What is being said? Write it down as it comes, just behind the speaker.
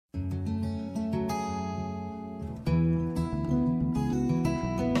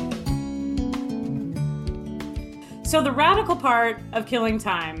So the radical part of killing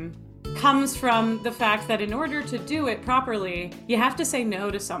time comes from the fact that in order to do it properly, you have to say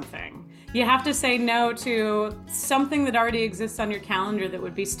no to something. You have to say no to something that already exists on your calendar that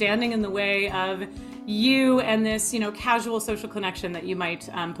would be standing in the way of you and this, casual social connection that you might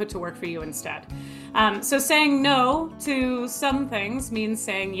put to work for you instead. So saying no to some things means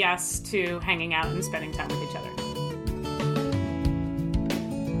saying yes to hanging out and spending time with each other.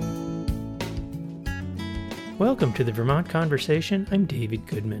 Welcome to the Vermont Conversation. I'm David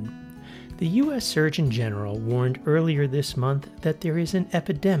Goodman. The U.S. Surgeon General warned earlier this month that there is an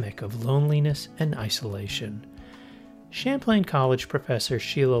epidemic of loneliness and isolation. Champlain College professor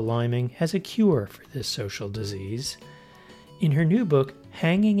Sheila Liming has a cure for this social disease. In her new book,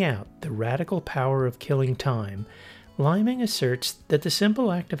 Hanging Out: The Radical Power of Killing Time, Liming asserts that the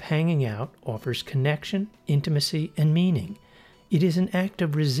simple act of hanging out offers connection, intimacy, and meaning. It is an act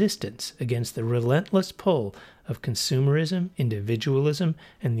of resistance against the relentless pull of consumerism, individualism,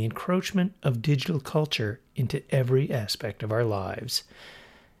 and the encroachment of digital culture into every aspect of our lives.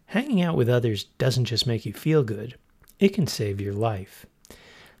 Hanging out with others doesn't just make you feel good, it can save your life.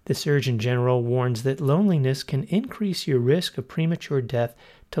 The Surgeon General warns that loneliness can increase your risk of premature death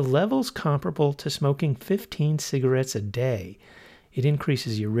to levels comparable to smoking 15 cigarettes a day. It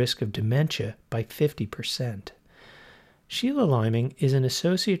increases your risk of dementia by 50%. Sheila Liming is an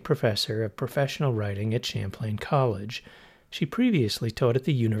associate professor of professional writing at Champlain College. She previously taught at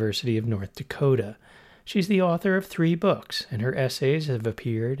the University of North Dakota. She's the author of 3 books, and her essays have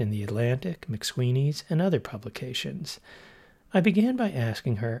appeared in The Atlantic, McSweeney's, and other publications. I began by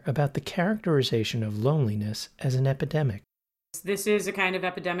asking her about the characterization of loneliness as an epidemic. This is a kind of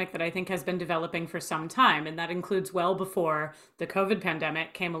epidemic that I think has been developing for some time, and that includes well before the COVID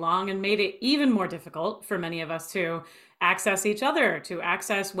pandemic came along and made it even more difficult for many of us to access each other, to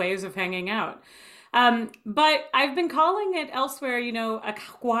access ways of hanging out. But I've been calling it elsewhere,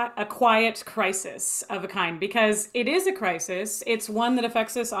 a quiet crisis of a kind, because it is a crisis. It's one that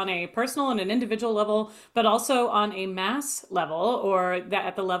affects us on a personal and an individual level, but also on a mass level or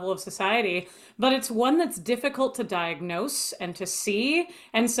at the level of society. But it's one that's difficult to diagnose and to see,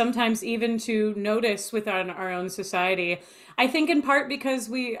 and sometimes even to notice within our own society. I think in part because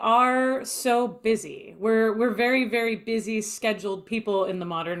we are so busy. We're very, very busy, scheduled people in the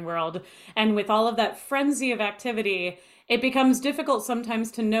modern world. And with all of that frenzy of activity, it becomes difficult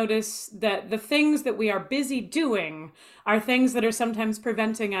sometimes to notice that the things that we are busy doing are things that are sometimes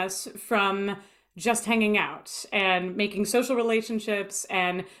preventing us from just hanging out and making social relationships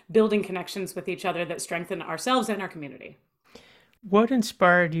and building connections with each other that strengthen ourselves and our community. What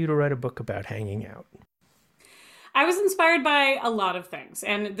inspired you to write a book about hanging out? I was inspired by a lot of things,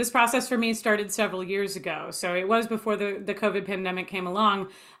 and this process for me started several years ago. So it was before the COVID pandemic came along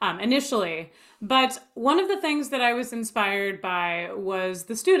initially. But one of the things that I was inspired by was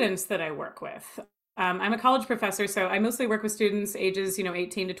the students that I work with. I'm a college professor, so I mostly work with students ages,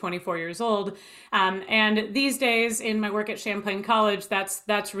 18 to 24 years old. And these days in my work at Champlain College,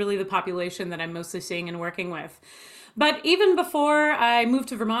 that's really the population that I'm mostly seeing and working with. But even before I moved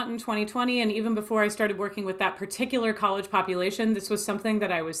to Vermont in 2020, and even before I started working with that particular college population, this was something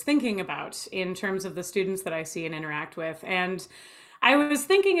that I was thinking about in terms of the students that I see and interact with. And I was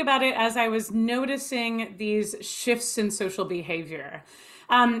thinking about it as I was noticing these shifts in social behavior.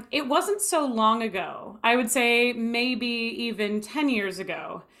 It wasn't so long ago, I would say maybe even 10 years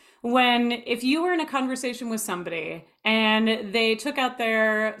ago, when if you were in a conversation with somebody and they took out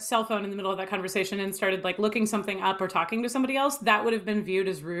their cell phone in the middle of that conversation and started looking something up or talking to somebody else, that would have been viewed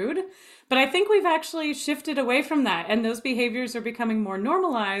as rude. But I think we've actually shifted away from that, and those behaviors are becoming more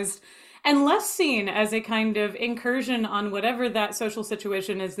normalized and less seen as a kind of incursion on whatever that social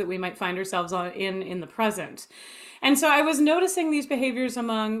situation is that we might find ourselves in the present. And so I was noticing these behaviors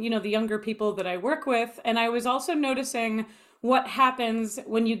among, the younger people that I work with, and I was also noticing what happens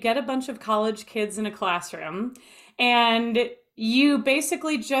when you get a bunch of college kids in a classroom and you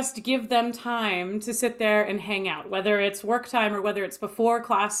basically just give them time to sit there and hang out, whether it's work time or whether it's before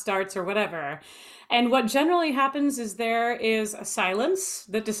class starts or whatever. And what generally happens is there is a silence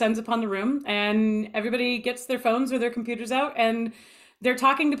that descends upon the room, and everybody gets their phones or their computers out and they're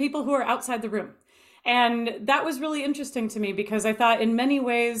talking to people who are outside the room. And that was really interesting to me because I thought in many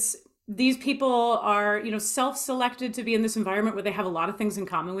ways these people are, self-selected to be in this environment where they have a lot of things in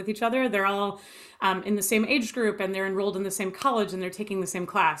common with each other. They're all in the same age group, and they're enrolled in the same college, and they're taking the same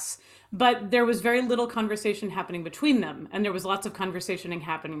class. But there was very little conversation happening between them, and there was lots of conversation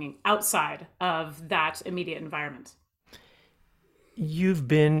happening outside of that immediate environment. You've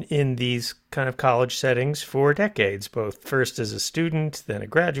been in these kind of college settings for decades, both first as a student, then a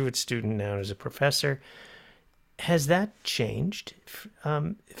graduate student, now as a professor. Has that changed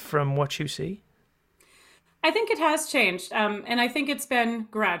from what you see? I think it has changed, and I think it's been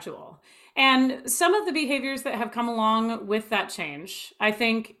gradual. And some of the behaviors that have come along with that change, I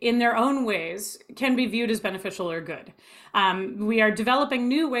think, in their own ways, can be viewed as beneficial or good. We are developing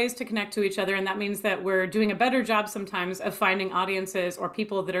new ways to connect to each other, and that means that we're doing a better job sometimes of finding audiences or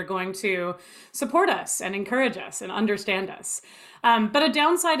people that are going to support us and encourage us and understand us. But a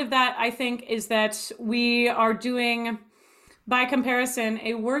downside of that, I think, is that we are doing, by comparison,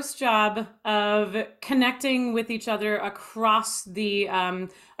 a worse job of connecting with each other across the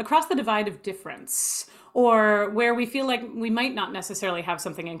divide of difference, or where we feel like we might not necessarily have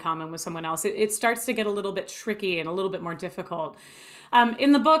something in common with someone else. It starts to get a little bit tricky and a little bit more difficult.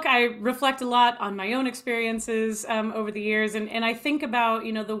 In the book, I reflect a lot on my own experiences over the years, and I think about,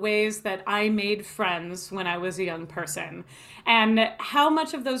 the ways that I made friends when I was a young person, and how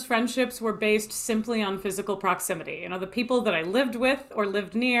much of those friendships were based simply on physical proximity. The people that I lived with or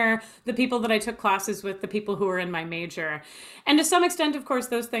lived near, the people that I took classes with, the people who were in my major. And to some extent, of course,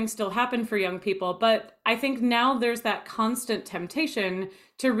 those things still happen for young people, but I think now there's that constant temptation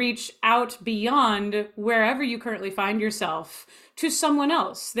to reach out beyond wherever you currently find yourself to someone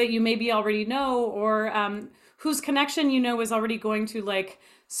else that you maybe already know, or whose connection is already going to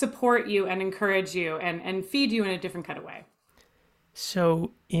support you and encourage you and feed you in a different kind of way.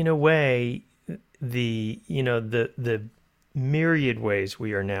 So in a way, the myriad ways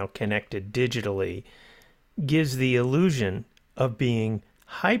we are now connected digitally gives the illusion of being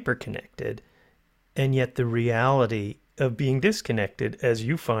hyper-connected, and yet the reality of being disconnected, as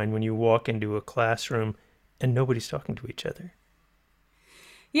you find when you walk into a classroom and nobody's talking to each other.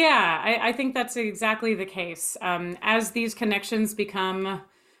 Yeah, I think that's exactly the case. As these connections become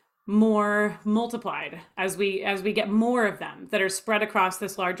more multiplied, as we get more of them that are spread across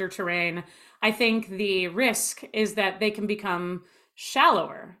this larger terrain, I think the risk is that they can become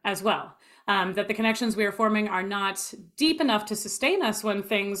shallower as well. That the connections we are forming are not deep enough to sustain us when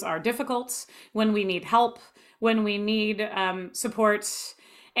things are difficult, when we need help, when we need support.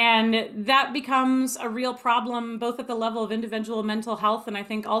 And that becomes a real problem, both at the level of individual mental health and I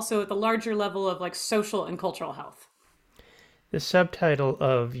think also at the larger level of social and cultural health. The subtitle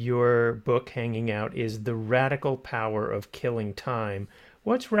of your book, Hanging Out, is The Radical Power of Killing Time.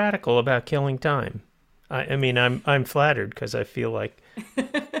 What's radical about killing time? I mean, I'm flattered because I feel like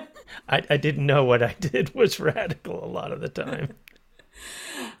I didn't know what I did was radical a lot of the time.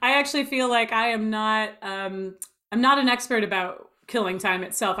 I actually feel like I'm not an expert about killing time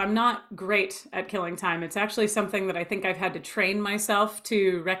itself. I'm not great at killing time. It's actually something that I think I've had to train myself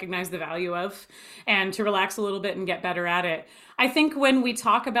to recognize the value of and to relax a little bit and get better at it. I think when we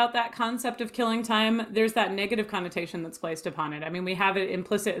talk about that concept of killing time, there's that negative connotation that's placed upon it. I mean, we have it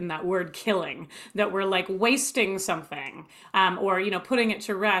implicit in that word killing, that we're wasting something or, putting it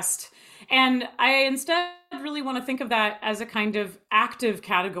to rest. And I instead really want to think of that as a kind of active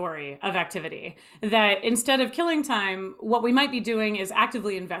category of activity, that instead of killing time, what we might be doing is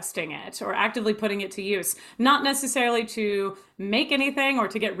actively investing it or actively putting it to use, not necessarily to make anything or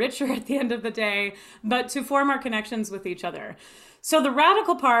to get richer at the end of the day, but to form our connections with each other. So the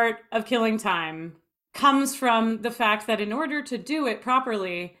radical part of killing time comes from the fact that in order to do it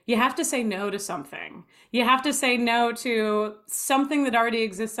properly, you have to say no to something. You have to say no to something that already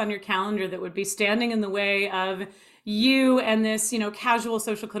exists on your calendar that would be standing in the way of you and this, casual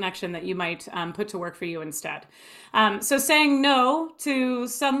social connection that you might put to work for you instead. So saying no to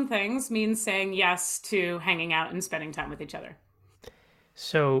some things means saying yes to hanging out and spending time with each other.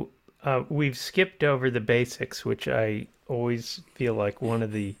 So we've skipped over the basics, which I always feel like one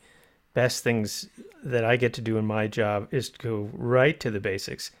of the best things that I get to do in my job is to go right to the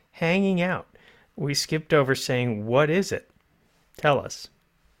basics. Hanging out. We skipped over saying, what is it? Tell us.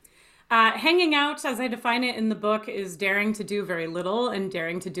 Hanging out, as I define it in the book, is daring to do very little and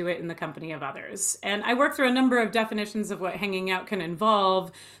daring to do it in the company of others. And I work through a number of definitions of what hanging out can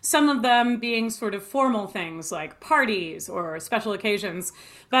involve, some of them being sort of formal things like parties or special occasions,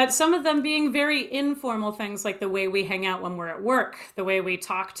 but some of them being very informal things like the way we hang out when we're at work, the way we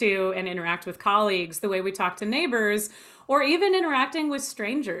talk to and interact with colleagues, the way we talk to neighbors, or even interacting with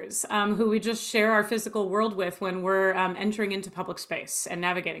strangers who we just share our physical world with when we're entering into public space and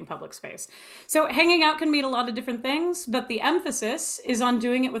navigating public space. So hanging out can mean a lot of different things, but the emphasis is on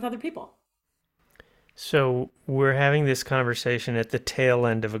doing it with other people. So we're having this conversation at the tail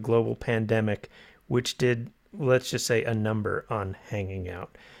end of a global pandemic, which did, let's just say, a number on hanging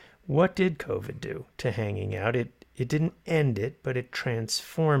out. What did COVID do to hanging out? It didn't end it, but it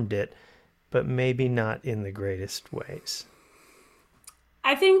transformed it, but maybe not in the greatest ways.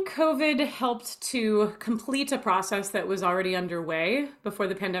 I think COVID helped to complete a process that was already underway before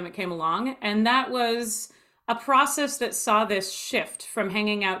the pandemic came along. And that was a process that saw this shift from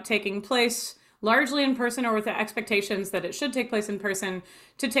hanging out taking place largely in person or with the expectations that it should take place in person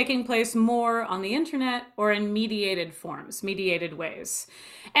to taking place more on the internet or in mediated forms, mediated ways.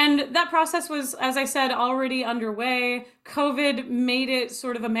 And that process was, as I said, already underway. COVID made it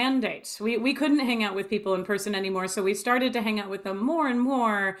sort of a mandate. We couldn't hang out with people in person anymore, so we started to hang out with them more and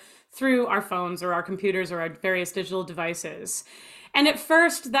more through our phones or our computers or our various digital devices. And at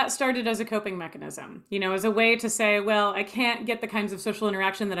first, that started as a coping mechanism, as a way to say, well, I can't get the kinds of social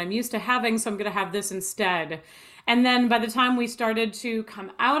interaction that I'm used to having, so I'm going to have this instead. And then by the time we started to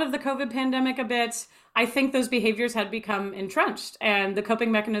come out of the COVID pandemic a bit, I think those behaviors had become entrenched and the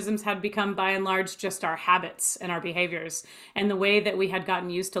coping mechanisms had become, by and large, just our habits and our behaviors and the way that we had gotten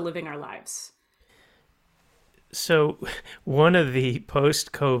used to living our lives. So one of the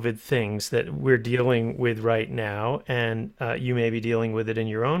post-COVID things that we're dealing with right now, and you may be dealing with it in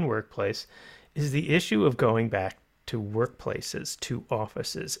your own workplace, is the issue of going back to workplaces, to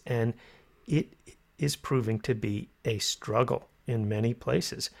offices. And it is proving to be a struggle in many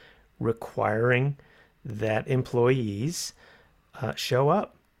places, requiring that employees show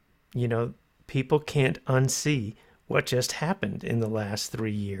up. People can't unsee what just happened in the last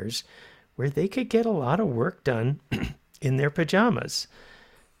 3 years, where they could get a lot of work done in their pajamas.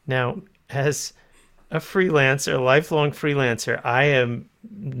 Now, as a freelancer, a lifelong freelancer, I am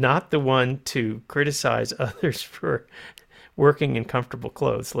not the one to criticize others for working in comfortable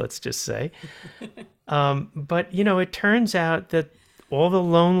clothes, let's just say. But, it turns out that all the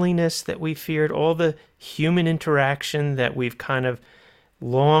loneliness that we feared, all the human interaction that we've kind of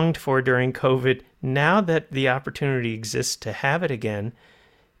longed for during COVID, now that the opportunity exists to have it again,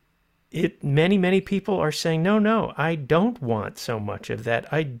 many people are saying, no, I don't want so much of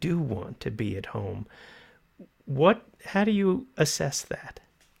that. I do want to be at home. How do you assess that?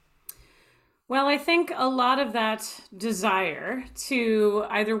 Well, I think a lot of that desire to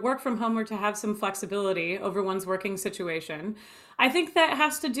either work from home or to have some flexibility over one's working situation, I think that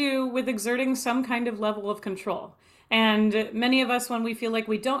has to do with exerting some kind of level of control. And many of us, when we feel like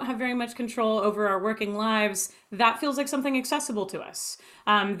we don't have very much control over our working lives, that feels like something accessible to us.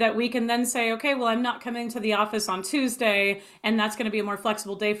 That we can then say, okay, well, I'm not coming to the office on Tuesday, and that's going to be a more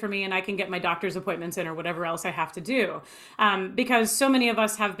flexible day for me, and I can get my doctor's appointments in or whatever else I have to do. Because so many of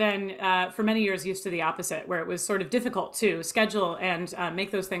us have been, for many years, used to the opposite, where it was sort of difficult to schedule and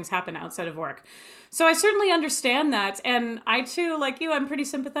make those things happen outside of work. So I certainly understand that. And I too, like you, I'm pretty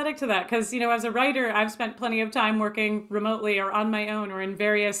sympathetic to that because, as a writer, I've spent plenty of time working remotely or on my own or in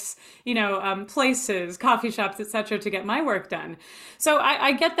various, places, coffee shops, etc., to get my work done. So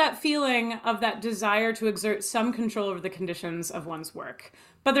I get that feeling of that desire to exert some control over the conditions of one's work.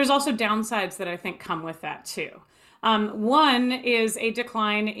 But there's also downsides that I think come with that too. One is a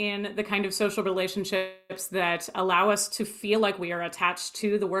decline in the kind of social relationships that allow us to feel like we are attached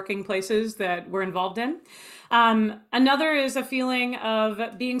to the working places that we're involved in. Another is a feeling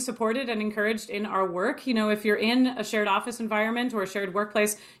of being supported and encouraged in our work. If you're in a shared office environment or a shared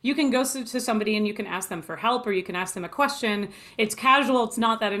workplace, you can go to somebody and you can ask them for help or you can ask them a question. It's casual, it's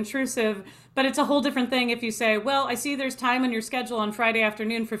not that intrusive, but it's a whole different thing if you say, well, I see there's time on your schedule on Friday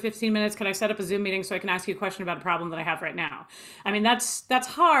afternoon for 15 minutes. Can I set up a Zoom meeting so I can ask you a question about a problem that I have right now? I mean, that's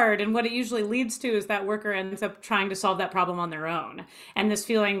hard. And what it usually leads to is that worker ends up trying to solve that problem on their own. And this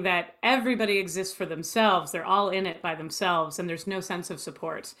feeling that everybody exists for themselves. They're all in it by themselves and there's no sense of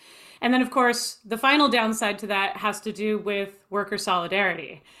support. And then, of course, the final downside to that has to do with worker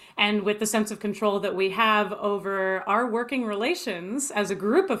solidarity and with the sense of control that we have over our working relations as a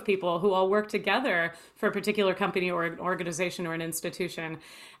group of people who all work together for a particular company or an organization or an institution.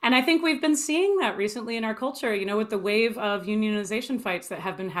 And I think we've been seeing that recently in our culture, with the wave of unionization fights that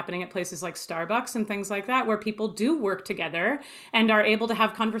have been happening at places like Starbucks and things like that, where people do work together and are able to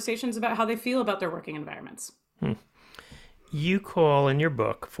have conversations about how they feel about their working environments. You call in your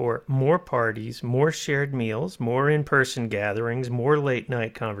book for more parties, more shared meals, more in-person gatherings, more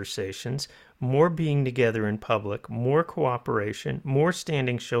late-night conversations, more being together in public, more cooperation, more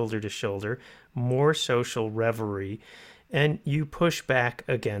standing shoulder to shoulder, more social revelry, and you push back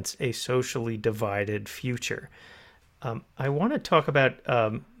against a socially divided future. I want to talk about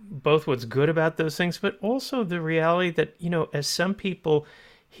both what's good about those things, but also the reality that, as some people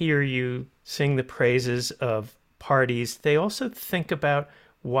hear you sing the praises of parties, they also think about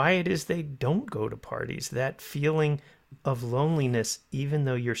why it is they don't go to parties, that feeling of loneliness, even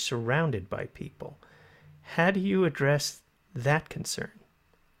though you're surrounded by people. How do you address that concern?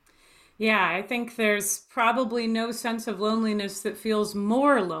 Yeah, I think there's probably no sense of loneliness that feels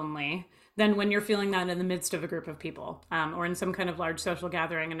more lonely than when you're feeling that in the midst of a group of people, or in some kind of large social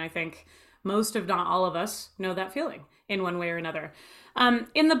gathering. And I think most, if not all of us, know that feeling in one way or another.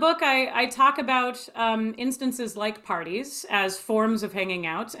 In the book, I talk about instances like parties as forms of hanging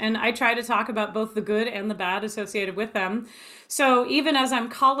out, and I try to talk about both the good and the bad associated with them. So even as I'm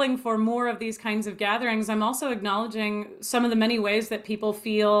calling for more of these kinds of gatherings, I'm also acknowledging some of the many ways that people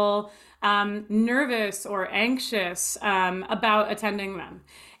feel nervous or anxious about attending them.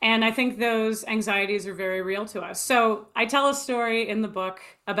 And I think those anxieties are very real to us. So I tell a story in the book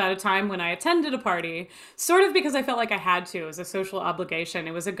about a time when I attended a party, sort of because I felt like I had to as a social obligation.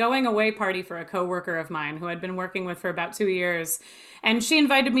 It was a going away party for a coworker of mine who I'd been working with for about 2 years. And she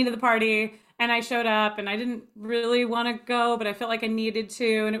invited me to the party. And I showed up and I didn't really want to go, but I felt like I needed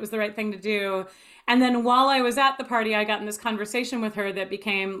to, and it was the right thing to do. And then while I was at the party, I got in this conversation with her that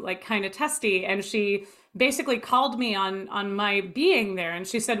became like kind of testy. And she basically called me on my being there. And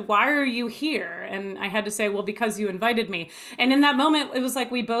she said, "Why are you here?" And I had to say, "Well, because you invited me." And in that moment, it was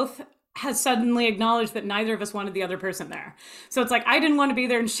like we both has suddenly acknowledged that neither of us wanted the other person there. So it's like I didn't want to be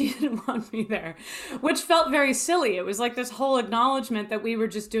there and she didn't want me there, which felt very silly. It was like this whole acknowledgement that we were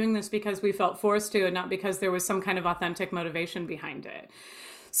just doing this because we felt forced to and not because there was some kind of authentic motivation behind it.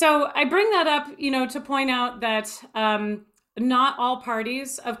 So I bring that up, to point out that not all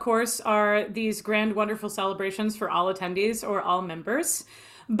parties, of course, are these grand, wonderful celebrations for all attendees or all members.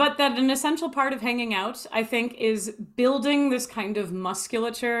 But that an essential part of hanging out, I think, is building this kind of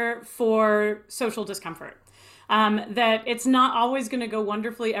musculature for social discomfort. That it's not always going to go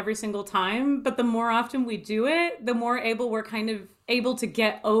wonderfully every single time, but the more often we do it, the more we're kind of able to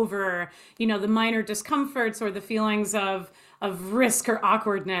get over, the minor discomforts or the feelings of risk or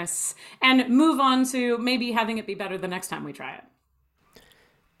awkwardness and move on to maybe having it be better the next time we try it.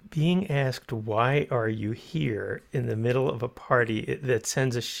 Being asked, "Why are you here?" in the middle of a party, that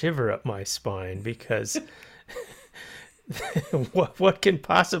sends a shiver up my spine because what can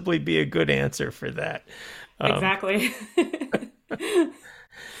possibly be a good answer for that? Exactly.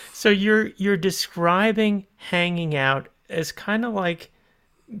 So you're describing hanging out as kind of like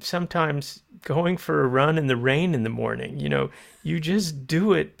sometimes going for a run in the rain in the morning. You just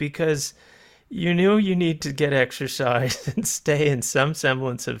do it because you know you need to get exercise and stay in some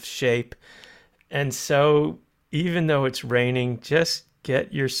semblance of shape. And so even though it's raining, just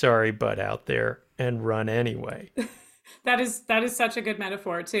get your sorry butt out there and run anyway. That is such a good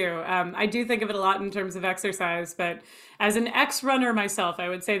metaphor too. I do think of it a lot in terms of exercise, but as an ex-runner myself, I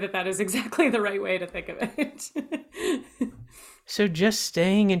would say that is exactly the right way to think of it. So just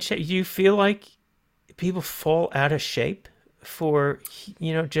staying in shape. Do you feel like people fall out of shape for,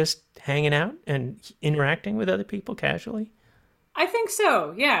 just hanging out and interacting with other people casually? I think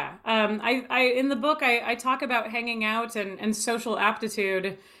so. Yeah. I in the book, I talk about hanging out and social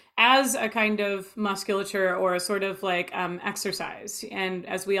aptitude as a kind of musculature or a sort of like exercise. And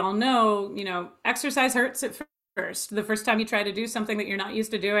as we all know, exercise hurts at first. The first time you try to do something that you're not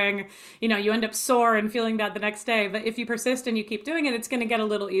used to doing, you end up sore and feeling bad the next day. But if you persist and you keep doing it, it's going to get a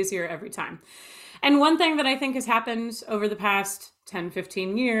little easier every time. And one thing that I think has happened over the past 10,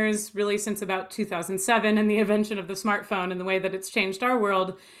 15 years, really since about 2007 and the invention of the smartphone and the way that it's changed our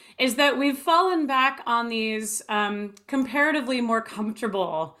world, is that we've fallen back on these comparatively more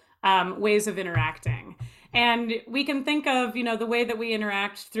comfortable ways of interacting. And we can think of, the way that we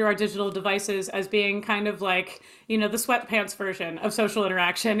interact through our digital devices as being kind of like, the sweatpants version of social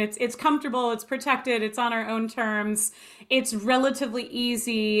interaction. It's comfortable, it's protected, it's on our own terms, it's relatively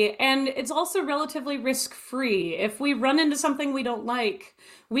easy, and it's also relatively risk-free. If we run into something we don't like,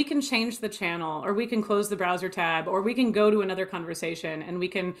 we can change the channel, or we can close the browser tab, or we can go to another conversation, and we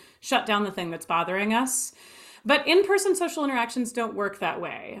can shut down the thing that's bothering us. But in-person social interactions don't work that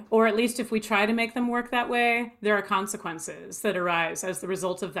way, or at least if we try to make them work that way, there are consequences that arise as the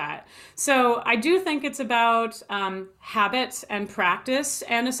result of that. So I do think it's about habit and practice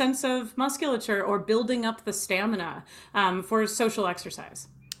and a sense of musculature or building up the stamina for social exercise.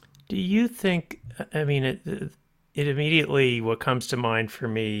 Do you think, it immediately, what comes to mind for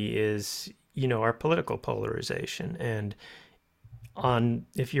me is, our political polarization. And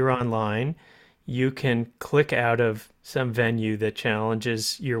if you're online, you can click out of some venue that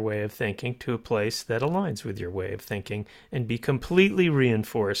challenges your way of thinking to a place that aligns with your way of thinking and be completely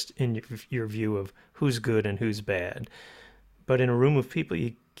reinforced in your view of who's good and who's bad. But in a room of people,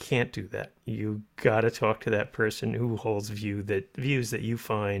 you can't do that. You got to talk to that person who holds views that you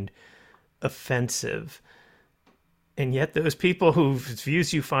find offensive. And yet those people whose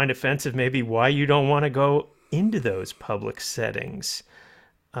views you find offensive may be why you don't want to go into those public settings.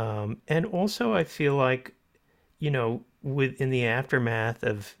 And also, I feel like, in the aftermath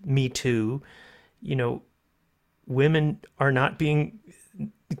of Me Too, you know, women are not being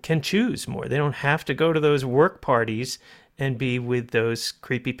can choose more. They don't have to go to those work parties and be with those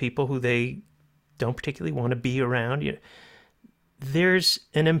creepy people who they don't particularly want to be around. There's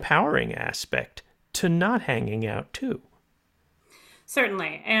an empowering aspect to not hanging out too.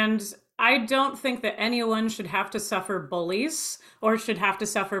 Certainly. And I don't think that anyone should have to suffer bullies or should have to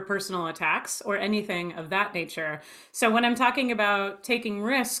suffer personal attacks or anything of that nature. So when I'm talking about taking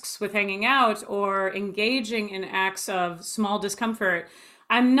risks with hanging out or engaging in acts of small discomfort,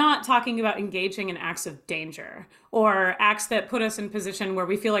 I'm not talking about engaging in acts of danger or acts that put us in a position where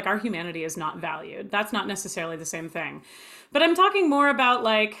we feel like our humanity is not valued. That's not necessarily the same thing. But I'm talking more about,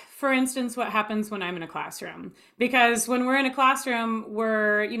 like, for instance, what happens when I'm in a classroom. Because when we're in a classroom,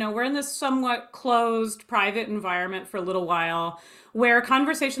 we're in this somewhat closed, private environment for a little while where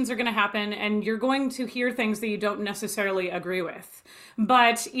conversations are going to happen and you're going to hear things that you don't necessarily agree with.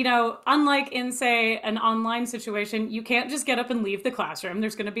 But, unlike in, say, an online situation, you can't just get up and leave the classroom.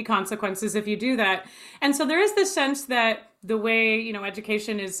 There's going to be consequences if you do that. And so there is this sense that the way,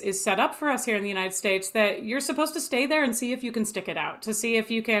 education is set up for us here in the United States, that you're supposed to stay there and see if you can stick it out, to see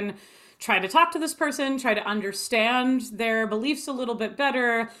if you can try to talk to this person, try to understand their beliefs a little bit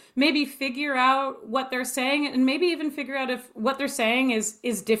better, maybe figure out what they're saying, and maybe even figure out if what they're saying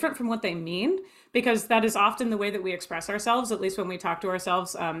is different from what they mean, because that is often the way that we express ourselves, at least when we talk to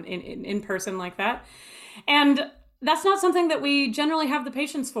ourselves in person like that. And that's not something that we generally have the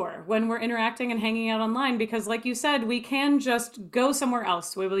patience for when we're interacting and hanging out online, because like you said, we can just go somewhere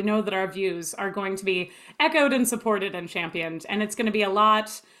else where we know that our views are going to be echoed and supported and championed, and it's going to be a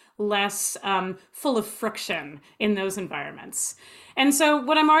lot less full of friction in those environments. And so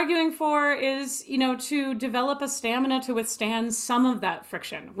what I'm arguing for is, to develop a stamina to withstand some of that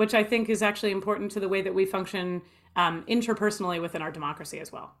friction, which I think is actually important to the way that we function interpersonally within our democracy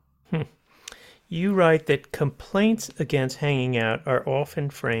as well. You write that complaints against hanging out are often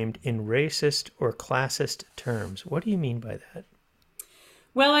framed in racist or classist terms. What do you mean by that?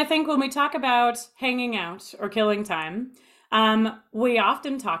 Well, I think when we talk about hanging out or killing time, we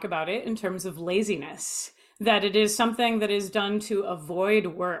often talk about it in terms of laziness, that it is something that is done to avoid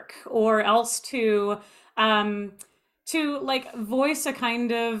work or else to voice a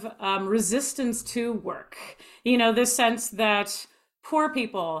kind of resistance to work. This sense that poor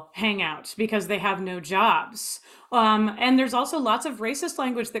people hang out because they have no jobs. And there's also lots of racist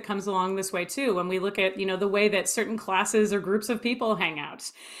language that comes along this way too, when we look at, the way that certain classes or groups of people hang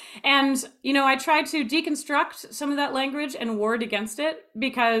out. And, I try to deconstruct some of that language and ward against it,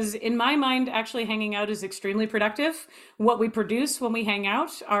 because in my mind, actually hanging out is extremely productive. What we produce when we hang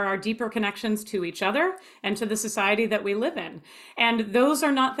out are our deeper connections to each other and to the society that we live in. And those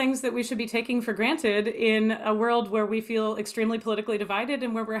are not things that we should be taking for granted in a world where we feel extremely politically divided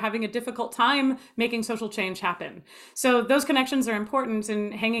and where we're having a difficult time making social change happen. So those connections are important,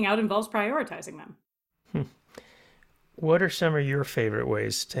 and hanging out involves prioritizing them. What are some of your favorite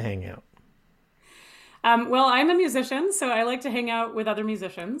ways to hang out? Well, I'm a musician, so I like to hang out with other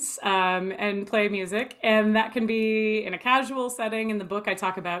musicians and play music. And that can be in a casual setting. In the book, I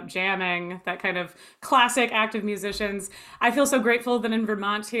talk about jamming, that kind of classic active musicians. I feel so grateful that in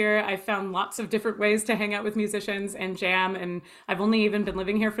Vermont here, I found lots of different ways to hang out with musicians and jam. And I've only even been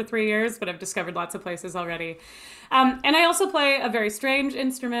living here for 3 years, but I've discovered lots of places already. And I also play a very strange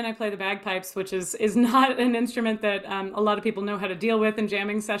instrument. I play the bagpipes, which is not an instrument that a lot of people know how to deal with in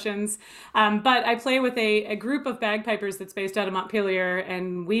jamming sessions. But I play with a group of bagpipers that's based out of Montpelier,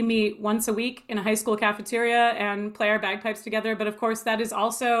 and we meet once a week in a high school cafeteria and play our bagpipes together. But of course, that is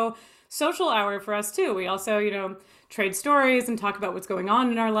also social hour for us too. We also, trade stories and talk about what's going on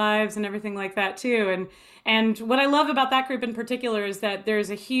in our lives and everything like that too. And what I love about that group in particular is that there's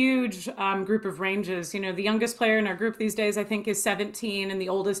a huge group of ranges. The youngest player in our group these days, I think, is 17, and the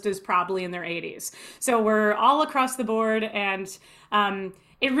oldest is probably in their 80s. So we're all across the board, and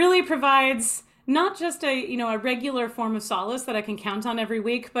it really provides not just a regular form of solace that I can count on every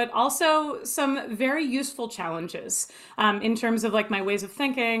week, but also some very useful challenges in terms of like my ways of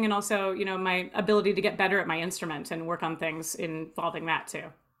thinking, and also my ability to get better at my instrument and work on things involving that too.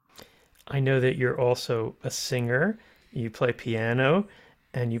 I know that you're also a singer. You play piano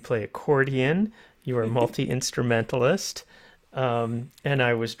and you play accordion. You are a multi-instrumentalist. And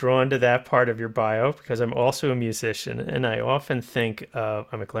I was drawn to that part of your bio because I'm also a musician, and I often think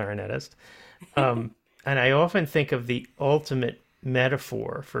I'm a clarinetist. And I often think of the ultimate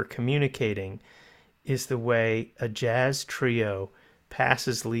metaphor for communicating is the way a jazz trio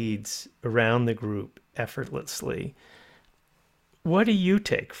passes leads around the group effortlessly. What do you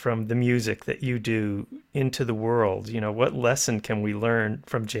take from the music that you do into the world? What lesson can we learn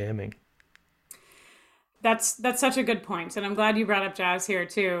from jamming? That's such a good point, and I'm glad you brought up jazz here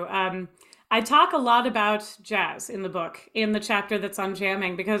too. I talk a lot about jazz in the book, in the chapter that's on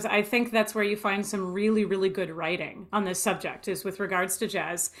jamming, because I think that's where you find some really, really good writing on this subject, is with regards to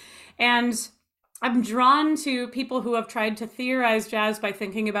jazz. And I'm drawn to people who have tried to theorize jazz by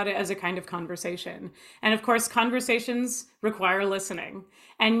thinking about it as a kind of conversation. And of course, conversations require listening.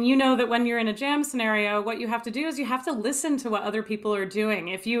 And you know that when you're in a jam scenario, what you have to do is you have to listen to what other people are doing.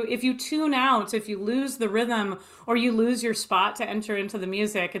 If you tune out, if you lose the rhythm or you lose your spot to enter into the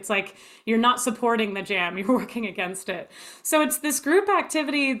music, it's like you're not supporting the jam, you're working against it. So it's this group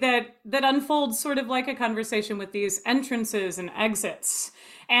activity that unfolds sort of like a conversation with these entrances and exits.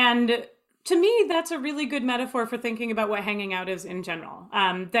 And to me, that's a really good metaphor for thinking about what hanging out is in general.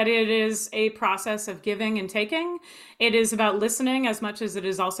 That it is a process of giving and taking. It is about listening as much as it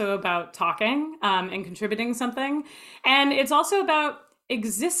is also about talking and contributing something. And it's also about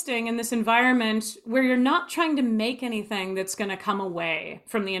existing in this environment where you're not trying to make anything that's going to come away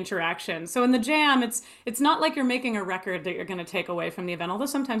from the interaction. So in the jam, it's not like you're making a record that you're going to take away from the event, although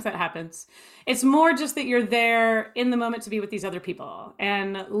sometimes that happens. It's more just that you're there in the moment to be with these other people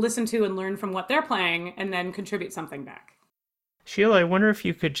and listen to and learn from what they're playing and then contribute something back. Sheila, I wonder if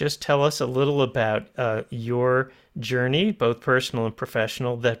you could just tell us a little about your journey, both personal and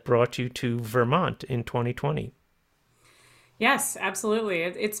professional, that brought you to Vermont in 2020. Yes, absolutely.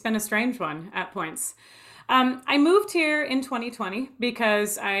 It's been a strange one at points. I moved here in 2020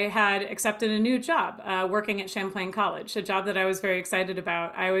 because I had accepted a new job working at Champlain College, a job that I was very excited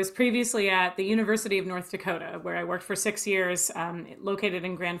about. I was previously at the University of North Dakota, where I worked for 6 years, located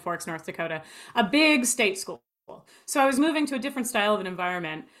in Grand Forks, North Dakota, a big state school. So I was moving to a different style of an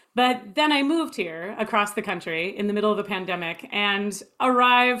environment. But then I moved here across the country in the middle of the pandemic and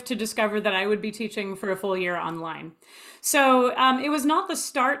arrived to discover that I would be teaching for a full year online. So it was not the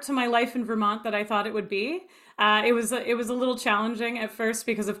start to my life in Vermont that I thought it would be. It was a little challenging at first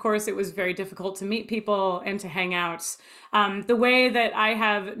because, of course, it was very difficult to meet people and to hang out. The way that I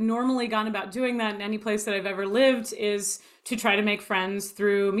have normally gone about doing that in any place that I've ever lived is to try to make friends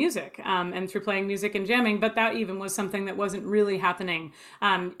through music and through playing music and jamming. But that even was something that wasn't really happening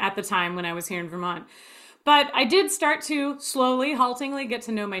at the time when I was here in Vermont. But I did start to slowly, haltingly get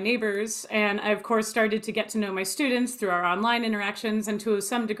to know my neighbors. And I, of course, started to get to know my students through our online interactions and to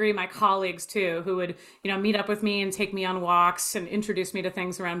some degree my colleagues too, who would, meet up with me and take me on walks and introduce me to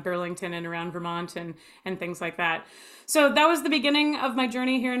things around Burlington and around Vermont and things like that. So that was the beginning of my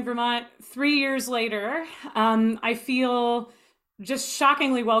journey here in Vermont. 3 years later, I feel just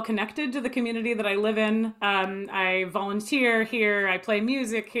shockingly well connected to the community that I live in. I volunteer here, I play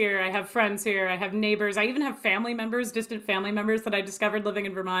music here, I have friends here, I have neighbors, I even have family members, distant family members that I discovered living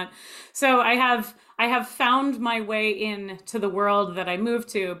in Vermont. So I have found my way into the world that I moved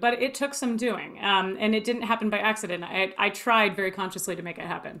to, but it took some doing, and it didn't happen by accident. I tried very consciously to make it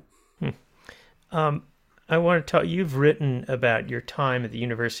happen. I want to talk, you've written about your time at the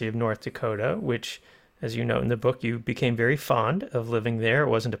University of North Dakota, which, as you note in the book, you became very fond of living there. It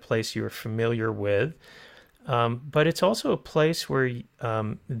wasn't a place you were familiar with. But it's also a place where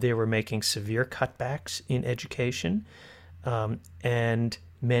they were making severe cutbacks in education. And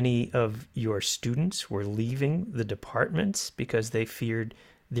many of your students were leaving the departments because they feared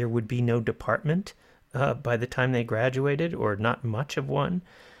there would be no department by the time they graduated, or not much of one.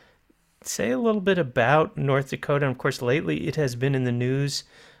 Say a little bit about North Dakota. And of course, lately it has been in the news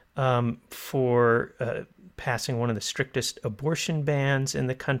for passing one of the strictest abortion bans in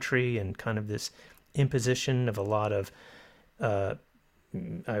the country, and kind of this imposition of a lot of,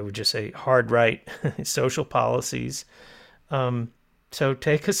 I would just say, hard right social policies. So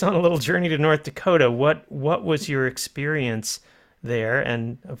take us on a little journey to North Dakota. What was your experience there?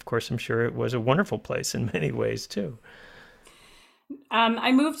 And of course, I'm sure it was a wonderful place in many ways too.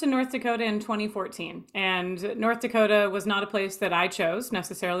 I moved to North Dakota in 2014, and North Dakota was not a place that I chose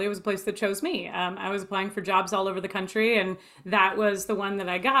necessarily. It was a place that chose me. I was applying for jobs all over the country, and that was the one that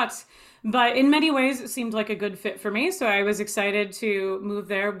I got. But in many ways, it seemed like a good fit for me. So I was excited to move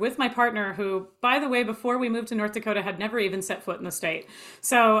there with my partner, who, by the way, before we moved to North Dakota, had never even set foot in the state.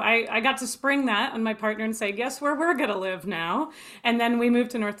 So I got to spring that on my partner and say, guess where we're going to live now? And then we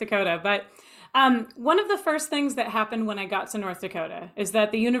moved to North Dakota. But one of the first things that happened when I got to North Dakota is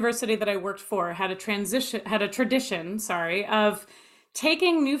that the university that I worked for had a tradition, of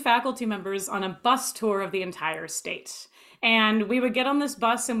taking new faculty members on a bus tour of the entire state. And we would get on this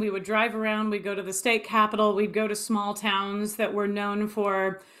bus and we would drive around. We'd go to the state capitol. We'd go to small towns that were known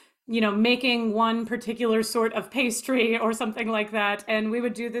for making one particular sort of pastry or something like that. And we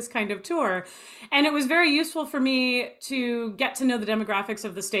would do this kind of tour. And it was very useful for me to get to know the demographics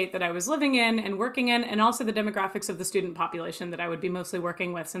of the state that I was living in and working in, and also the demographics of the student population that I would be mostly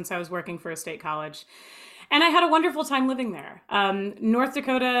working with, since I was working for a state college. And I had a wonderful time living there. North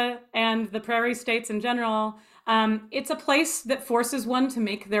Dakota and the prairie states in general, it's a place that forces one to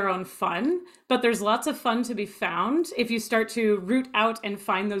make their own fun, but there's lots of fun to be found if you start to root out and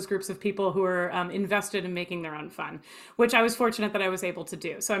find those groups of people who are invested in making their own fun, which I was fortunate that I was able to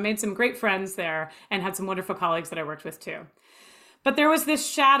do. So I made some great friends there and had some wonderful colleagues that I worked with too. But there was this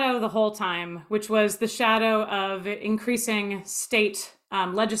shadow the whole time, which was the shadow of increasing state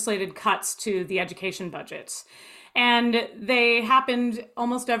legislated cuts to the education budget. And they happened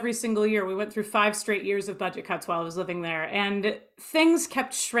almost every single year. We went through 5 straight years of budget cuts while I was living there. And things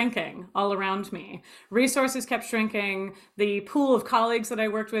kept shrinking all around me. Resources kept shrinking. The pool of colleagues that I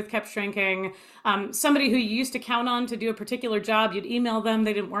worked with kept shrinking. Somebody who you used to count on to do a particular job, you'd email them.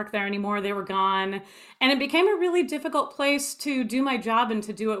 They didn't work there anymore. They were gone. And it became a really difficult place to do my job and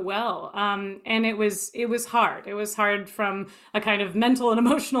to do it well. And it was hard. It was hard from a kind of mental and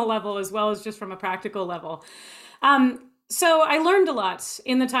emotional level, as well as just from a practical level. So I learned a lot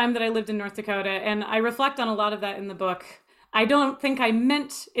in the time that I lived in North Dakota, and I reflect on a lot of that in the book. I don't think I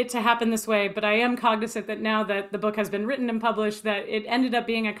meant it to happen this way, but I am cognizant that now that the book has been written and published, that it ended up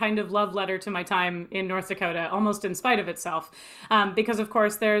being a kind of love letter to my time in North Dakota, almost in spite of itself. Because of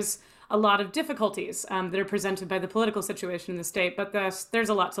course there's a lot of difficulties that are presented by the political situation in the state, but there's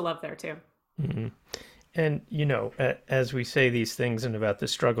a lot to love there too. Mm-hmm. And, as we say these things and about the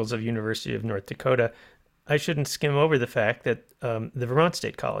struggles of University of North Dakota, I shouldn't skim over the fact that the Vermont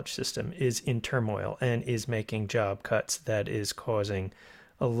State College system is in turmoil and is making job cuts that is causing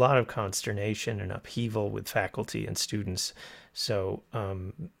a lot of consternation and upheaval with faculty and students. So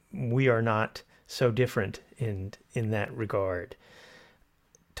we are not so different in that regard.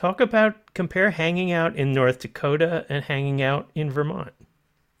 Compare hanging out in North Dakota and hanging out in Vermont.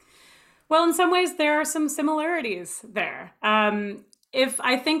 Well, in some ways, there are some similarities there. If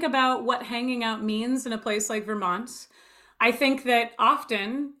I think about what hanging out means in a place like Vermont, I think that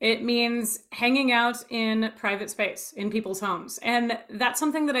often it means hanging out in private space, in people's homes. And that's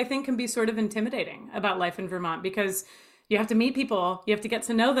something that I think can be sort of intimidating about life in Vermont, because you have to meet people, you have to get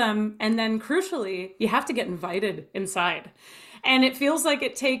to know them, and then crucially, you have to get invited inside. And it feels like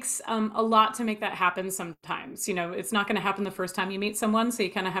it takes a lot to make that happen sometimes. It's not going to happen the first time you meet someone, so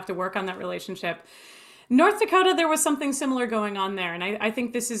you kind of have to work on that relationship. North Dakota, there was something similar going on there. And I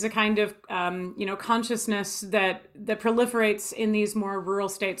think this is a kind of, consciousness that proliferates in these more rural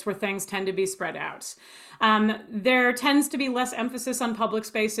states where things tend to be spread out. There tends to be less emphasis on public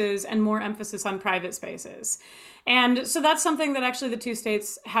spaces and more emphasis on private spaces. And so that's something that actually the two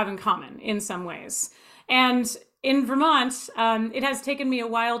states have in common in some ways. And in Vermont, it has taken me a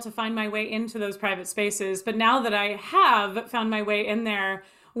while to find my way into those private spaces. But now that I have found my way in there,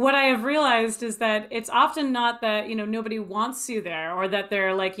 what I have realized is that it's often not that, nobody wants you there, or that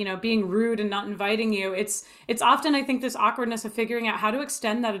they're being rude and not inviting you. It's often, I think, this awkwardness of figuring out how to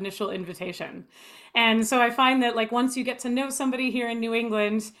extend that initial invitation. And so I find that once you get to know somebody here in New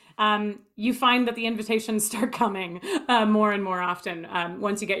England, you find that the invitations start coming more and more often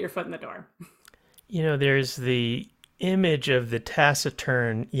once you get your foot in the door. There's the image of the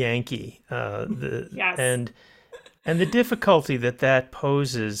taciturn Yankee, yes. And the difficulty that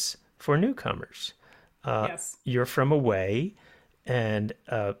poses for newcomers. Yes. You're from away, and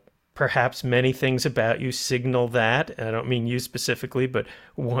perhaps many things about you signal that. I don't mean you specifically, but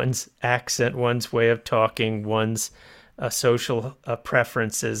one's accent, one's way of talking, one's social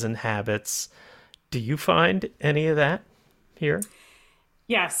preferences and habits. Do you find any of that here?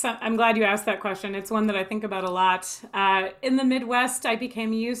 Yes, I'm glad you asked that question. It's one that I think about a lot. In the Midwest, I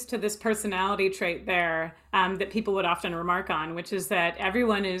became used to this personality trait there that people would often remark on, which is that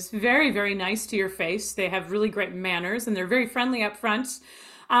everyone is very, very nice to your face. They have really great manners, and they're very friendly up front.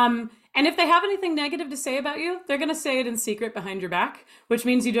 And if they have anything negative to say about you, they're going to say it in secret behind your back, which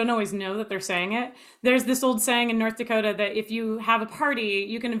means you don't always know that they're saying it. There's this old saying in North Dakota that if you have a party,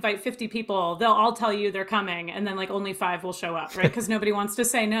 you can invite 50 people. They'll all tell you they're coming, and then only 5 will show up, right? Because nobody wants to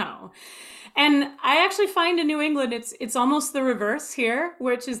say no. And I actually find in New England, it's almost the reverse here,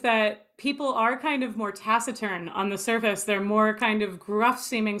 which is that people are kind of more taciturn on the surface. They're more kind of gruff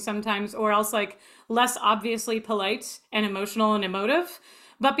seeming sometimes, or else less obviously polite and emotional and emotive.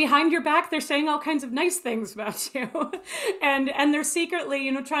 but behind your back, they're saying all kinds of nice things about you. And they're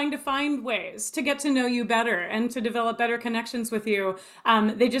secretly, trying to find ways to get to know you better and to develop better connections with you.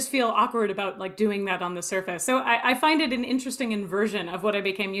 They just feel awkward about like doing that on the surface. So I find it an interesting inversion of what I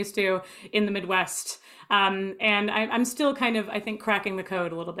became used to in the Midwest. And I'm still kind of, I think, cracking the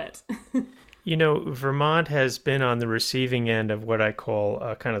code a little bit. Vermont has been on the receiving end of what I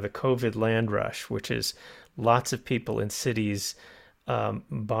call kind of the COVID land rush, which is lots of people in cities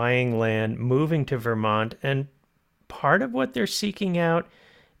buying land, moving to Vermont. And part of what they're seeking out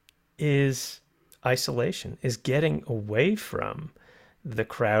is isolation, is getting away from the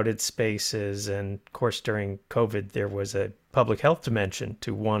crowded spaces. And of course, during COVID, there was a public health dimension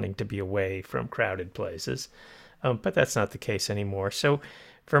to wanting to be away from crowded places. But that's not the case anymore. So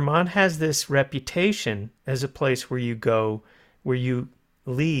Vermont has this reputation as a place where you go, where you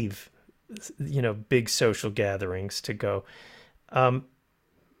leave, big social gatherings to go.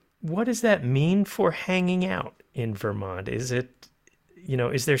 What does that mean for hanging out in Vermont? Is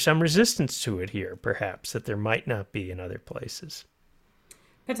there some resistance to it here, perhaps, that there might not be in other places?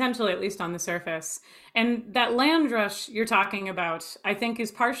 Potentially, at least on the surface. And that land rush you're talking about, I think,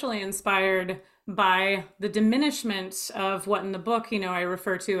 is partially inspired by the diminishment of what in the book, I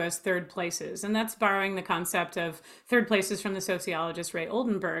refer to as third places. And that's borrowing the concept of third places from the sociologist Ray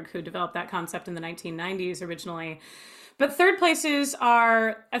Oldenburg, who developed that concept in the 1990s originally. But third places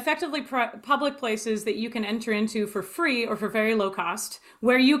are effectively public places that you can enter into for free or for very low cost,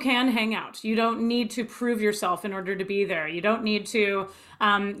 where you can hang out. You don't need to prove yourself in order to be there. You don't need to,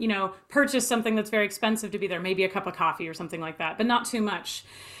 purchase something that's very expensive to be there, maybe a cup of coffee or something like that, but not too much.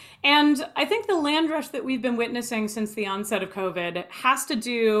 And I think the land rush that we've been witnessing since the onset of COVID has to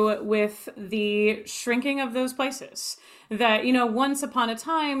do with the shrinking of those places. That, once upon a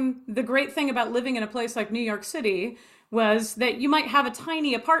time, the great thing about living in a place like New York City was that you might have a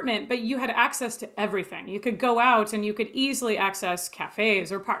tiny apartment, but you had access to everything. You could go out and you could easily access cafes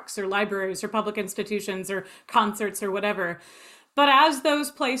or parks or libraries or public institutions or concerts or whatever. But as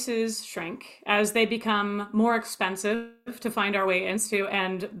those places shrink, as they become more expensive to find our way into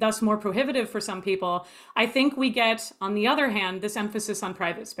and thus more prohibitive for some people, I think we get, on the other hand, this emphasis on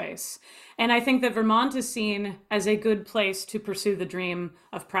private space. And I think that Vermont is seen as a good place to pursue the dream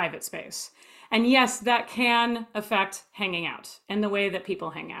of private space. And yes, that can affect hanging out and the way that people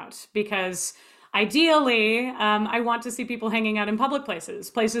hang out, because ideally, I want to see people hanging out in public places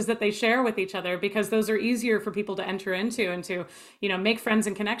that they share with each other, because those are easier for people to enter into and to, make friends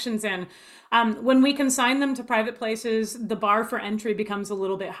and connections in. When we consign them to private places, the bar for entry becomes a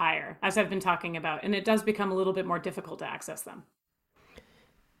little bit higher, as I've been talking about, and it does become a little bit more difficult to access them.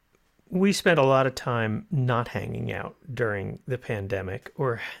 We spent a lot of time not hanging out during the pandemic,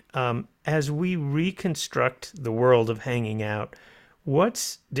 or as we reconstruct the world of hanging out,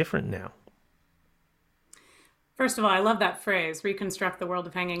 what's different now? First of all, I love that phrase, reconstruct the world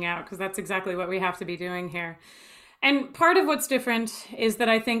of hanging out, because that's exactly what we have to be doing here. And part of what's different is that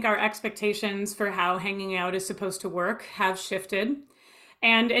I think our expectations for how hanging out is supposed to work have shifted.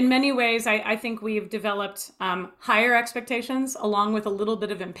 And in many ways, I think we've developed higher expectations along with a little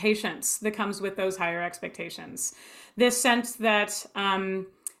bit of impatience that comes with those higher expectations. This sense that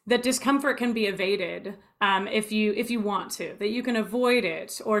that discomfort can be evaded if you want to, that you can avoid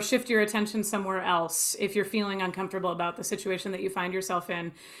it or shift your attention somewhere else if you're feeling uncomfortable about the situation that you find yourself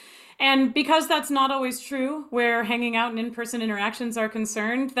in. And because that's not always true where hanging out and in-person interactions are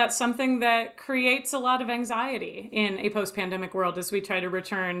concerned, that's something that creates a lot of anxiety in a post-pandemic world as we try to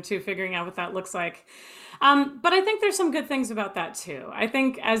return to figuring out what that looks like. But I think there's some good things about that too. I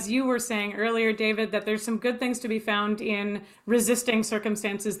think, as you were saying earlier, David, that there's some good things to be found in resisting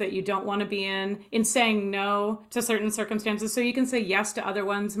circumstances that you don't want to be in saying no to certain circumstances so you can say yes to other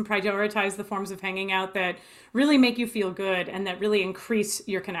ones and prioritize the forms of hanging out that really make you feel good and that really increase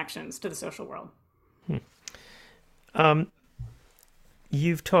your connections to the social world.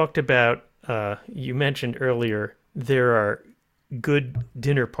 You've talked about, you mentioned earlier, there are good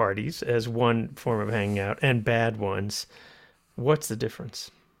dinner parties as one form of hanging out and bad ones. What's the difference?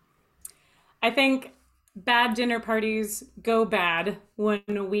 I think bad dinner parties go bad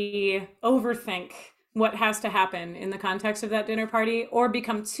when we overthink what has to happen in the context of that dinner party or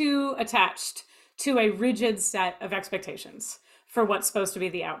become too attached to a rigid set of expectations for what's supposed to be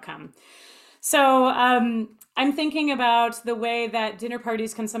the outcome. So I'm thinking about the way that dinner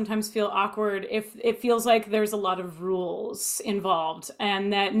parties can sometimes feel awkward if it feels like there's a lot of rules involved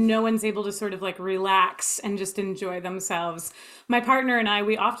and that no one's able to sort of like relax and just enjoy themselves. My partner and I,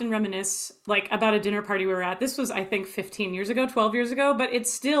 we often reminisce like about a dinner party we were at. This was, I think, 15 years ago, 12 years ago, but it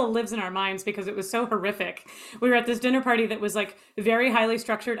still lives in our minds because it was so horrific. We were at this dinner party that was like very highly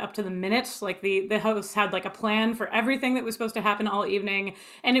structured up to the minute. Like the host had like a plan for everything that was supposed to happen all evening.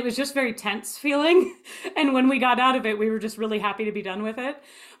 And it was just very tense feeling. And when we got out of it, we were just really happy to be done with it.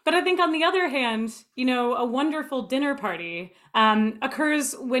 But I think on the other hand, a wonderful dinner party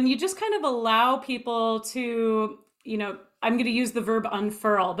occurs when you just kind of allow people to, I'm going to use the verb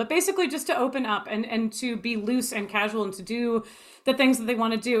unfurl, but basically just to open up and to be loose and casual and to do the things that they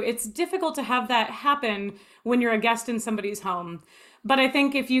want to do. It's difficult to have that happen when you're a guest in somebody's home. But I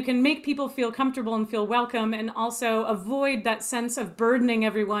think if you can make people feel comfortable and feel welcome and also avoid that sense of burdening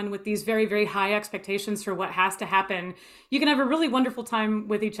everyone with these very, very high expectations for what has to happen, you can have a really wonderful time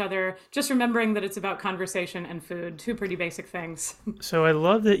with each other, just remembering that it's about conversation and food, two pretty basic things. So I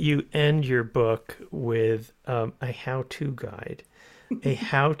love that you end your book with a how-to guide, a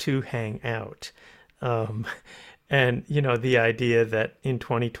how to hang out. And, the idea that in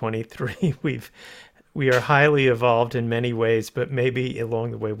 2023, we are highly evolved in many ways, but maybe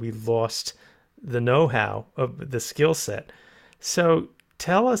along the way we lost the know-how of the skill set. So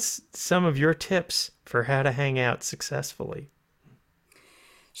tell us some of your tips for how to hang out successfully.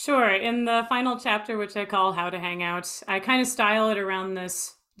 Sure. In the final chapter, which I call How to Hang Out, I kind of style it around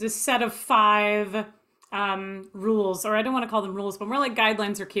this set of 5 rules, or I don't want to call them rules, but more like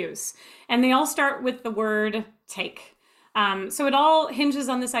guidelines or cues. And they all start with the word take. So it all hinges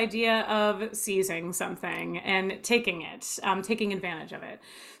on this idea of seizing something and taking it, taking advantage of it.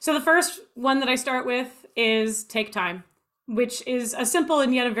 So the first one that I start with is take time, which is a simple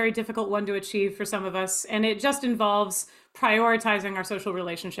and yet a very difficult one to achieve for some of us. And it just involves prioritizing our social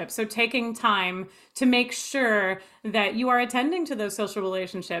relationships. So taking time to make sure that you are attending to those social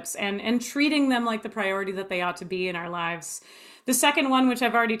relationships and treating them like the priority that they ought to be in our lives. The second one, which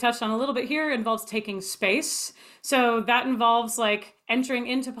I've already touched on a little bit here, involves taking space. So that involves like entering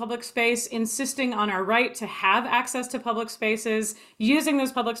into public space, insisting on our right to have access to public spaces, using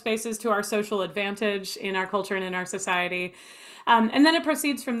those public spaces to our social advantage in our culture and in our society. And then it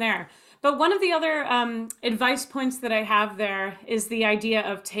proceeds from there. But one of the other advice points that I have there is the idea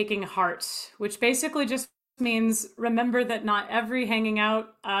of taking heart, which basically just means remember that not every hanging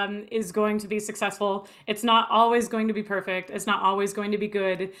out is going to be successful. It's not always going to be perfect. It's not always going to be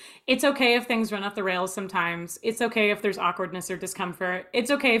good. It's okay if things run off the rails sometimes. It's okay if there's awkwardness or discomfort. It's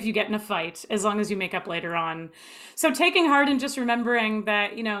okay if you get in a fight, as long as you make up later on. So taking heart and just remembering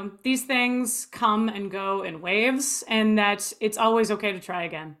that, these things come and go in waves and that it's always okay to try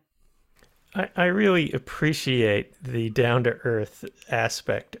again. I really appreciate the down-to-earth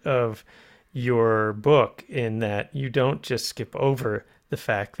aspect of your book in that you don't just skip over the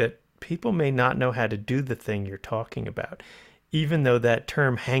fact that people may not know how to do the thing you're talking about. Even though that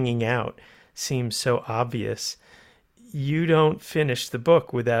term hanging out seems so obvious, you don't finish the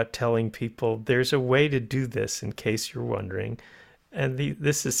book without telling people there's a way to do this in case you're wondering. And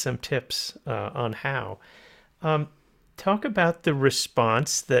this is some tips on how. Talk about the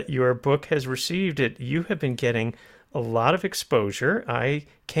response that your book has received. You have been getting a lot of exposure. I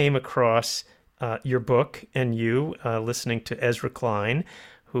came across your book and you listening to Ezra Klein,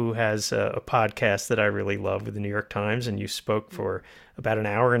 who has a podcast that I really love with the New York Times, and you spoke for about an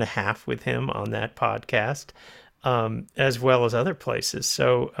hour and a half with him on that podcast, as well as other places.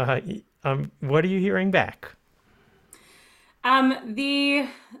 So what are you hearing back? The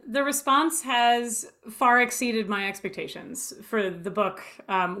response has far exceeded my expectations for the book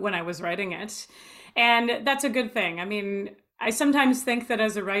when I was writing it. And that's a good thing. I mean, I sometimes think that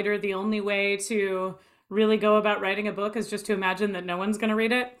as a writer, the only way to really go about writing a book is just to imagine that no one's going to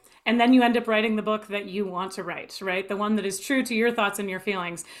read it. And then you end up writing the book that you want to write, right? The one that is true to your thoughts and your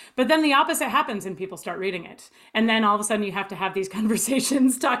feelings. But then the opposite happens and people start reading it. And then all of a sudden you have to have these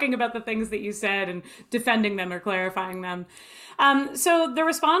conversations talking about the things that you said and defending them or clarifying them. So the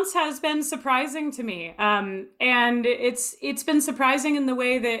response has been surprising to me. And it's been surprising in the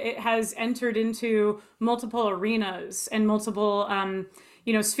way that it has entered into multiple arenas and multiple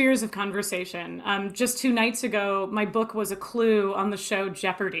spheres of conversation. Just 2 nights ago, my book was a clue on the show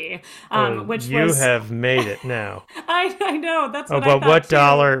Jeopardy, which you have made it now. I know, that's what I but thought what too.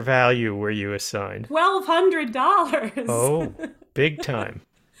 dollar value were you assigned? $1,200. Oh, big time.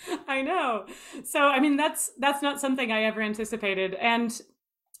 I know. So, I mean, that's not something I ever anticipated. And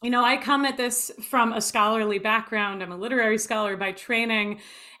I come at this from a scholarly background. I'm a literary scholar by training.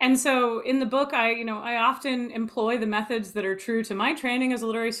 And so in the book, I often employ the methods that are true to my training as a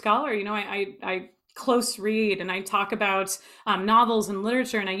literary scholar. I close read and I talk about novels and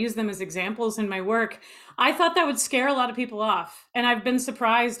literature and I use them as examples in my work. I thought that would scare a lot of people off. And I've been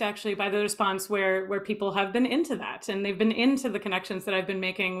surprised actually by the response where people have been into that and they've been into the connections that I've been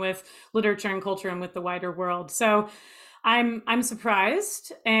making with literature and culture and with the wider world. So I'm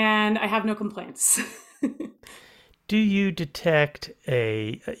surprised and I have no complaints. Do you detect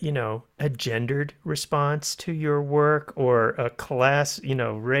a gendered response to your work or a class,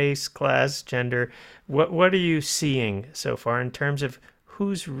 race, class, gender? What are you seeing so far in terms of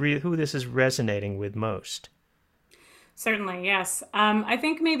who this is resonating with most? Certainly, yes. I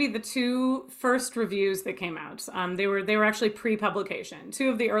think maybe the two first reviews that came out, they were actually pre-publication. Two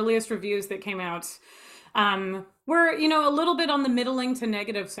of the earliest reviews that came out were, a little bit on the middling to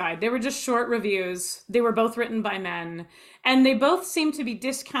negative side. They were just short reviews. They were both written by men. And they both seemed to be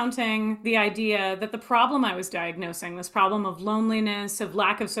discounting the idea that the problem I was diagnosing, this problem of loneliness, of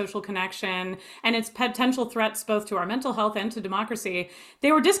lack of social connection, and its potential threats both to our mental health and to democracy,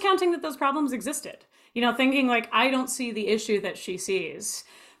 they were discounting that those problems existed. Thinking like, I don't see the issue that she sees.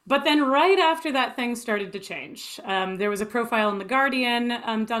 But then right after that, things started to change. There was a profile in The Guardian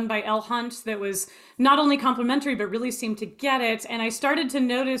done by Elle Hunt that was not only complimentary, but really seemed to get it. And I started to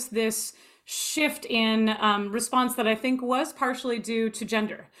notice this shift in response that I think was partially due to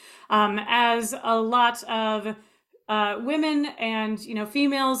gender. As a lot of women and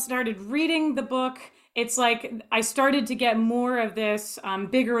females started reading the book, it's like I started to get more of this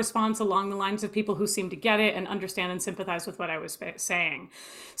bigger response along the lines of people who seem to get it and understand and sympathize with what I was saying.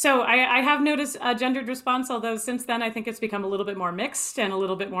 So I have noticed a gendered response, although since then I think it's become a little bit more mixed and a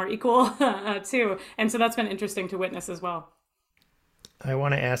little bit more equal too. And so that's been interesting to witness as well. I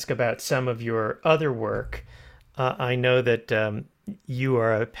want to ask about some of your other work. I know that you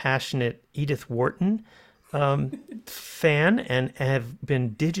are a passionate Edith Wharton fan and have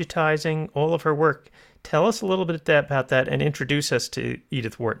been digitizing all of her work. Tell us a little bit about that and introduce us to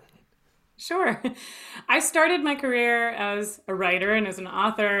Edith Wharton. Sure. I started my career as a writer and as an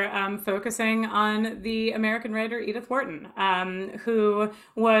author, focusing on the American writer Edith Wharton, who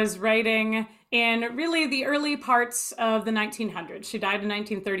was writing in really the early parts of the 1900s. She died in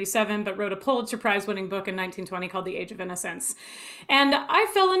 1937, but wrote a Pulitzer Prize-winning book in 1920 called The Age of Innocence. And I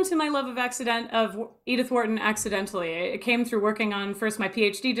fell into my love of Edith Wharton accidentally. It came through working on first my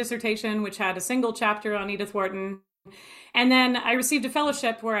PhD dissertation, which had a single chapter on Edith Wharton. And then I received a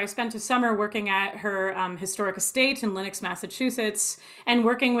fellowship where I spent a summer working at her historic estate in Lenox, Massachusetts, and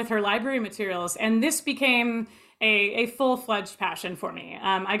working with her library materials. And this became a full-fledged passion for me.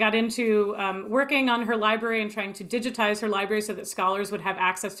 I got into working on her library and trying to digitize her library so that scholars would have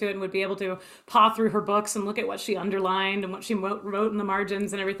access to it and would be able to paw through her books and look at what she underlined and what she wrote in the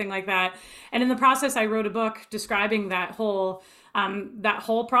margins and everything like that. And in the process, I wrote a book describing that whole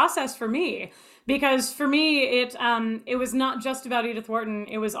process for me. Because for me, it was not just about Edith Wharton.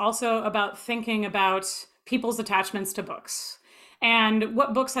 It was also about thinking about people's attachments to books and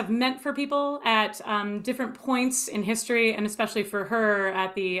what books have meant for people at different points in history, and especially for her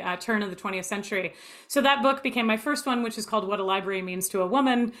at the turn of the 20th century. So that book became my first one, which is called What a Library Means to a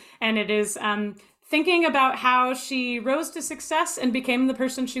Woman. And it is thinking about how she rose to success and became the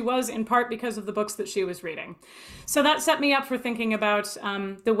person she was in part because of the books that she was reading. So that set me up for thinking about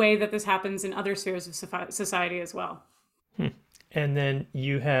the way that this happens in other spheres of society as well. And then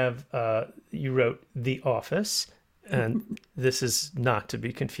you wrote The Office, and this is not to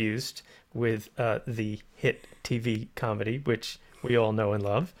be confused with the hit TV comedy, which we all know and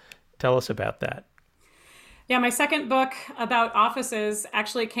love. Tell us about that. Yeah, my second book about offices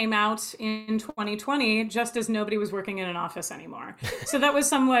actually came out in 2020, just as nobody was working in an office anymore. So that was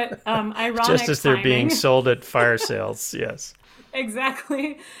somewhat ironic. Just as they're timing. being sold at fire sales, yes.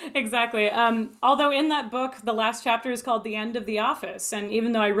 Exactly. Although in that book, the last chapter is called The End of the Office. And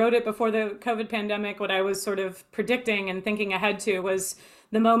even though I wrote it before the COVID pandemic, what I was sort of predicting and thinking ahead to was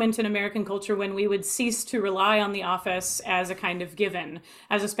the moment in American culture when we would cease to rely on the office as a kind of given,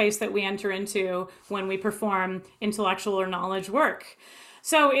 as a space that we enter into when we perform intellectual or knowledge work.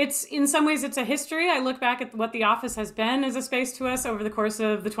 So in some ways, it's a history. I look back at what the office has been as a space to us over the course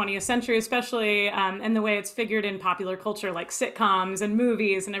of the 20th century, especially, and the way it's figured in popular culture, like sitcoms and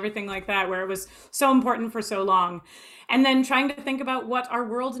movies and everything like that, where it was so important for so long. And then trying to think about what our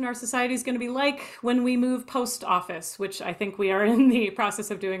world and our society is going to be like when we move post-office, which I think we are in the process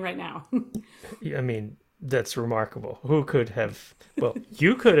of doing right now. I mean, that's remarkable. Who could have, well,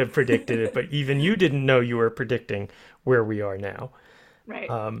 you could have predicted it, but even you didn't know you were predicting where we are now. Right.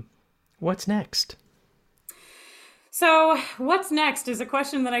 What's next? So what's next is a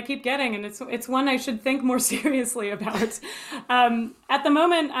question that I keep getting, and it's one I should think more seriously about. At the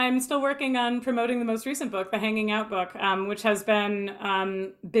moment, I'm still working on promoting the most recent book, the Hanging Out book, which has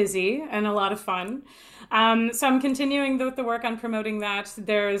been busy and a lot of fun. So I'm continuing the work on promoting that.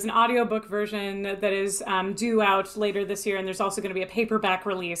 There's an audiobook version that is due out later this year, and there's also going to be a paperback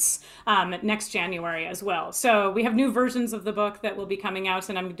release next January as well. So we have new versions of the book that will be coming out,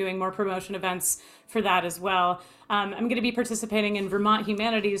 and I'm doing more promotion events for that as well. I'm going to be participating in Vermont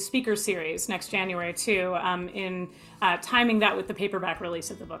Humanities Speaker Series next January too, in timing that with the paperback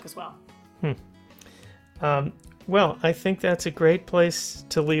release of the book as well. Well, I think that's a great place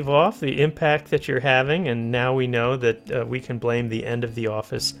to leave off, the impact that you're having, and now we know that we can blame the end of The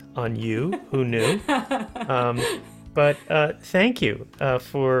Office on you. Who knew? But thank you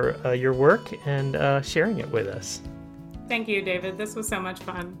for your work and sharing it with us. Thank you, David. This was so much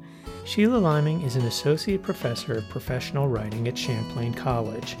fun. Sheila Liming is an associate professor of professional writing at Champlain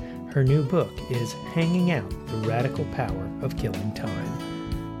College. Her new book is Hanging Out: The Radical Power of Killing Time.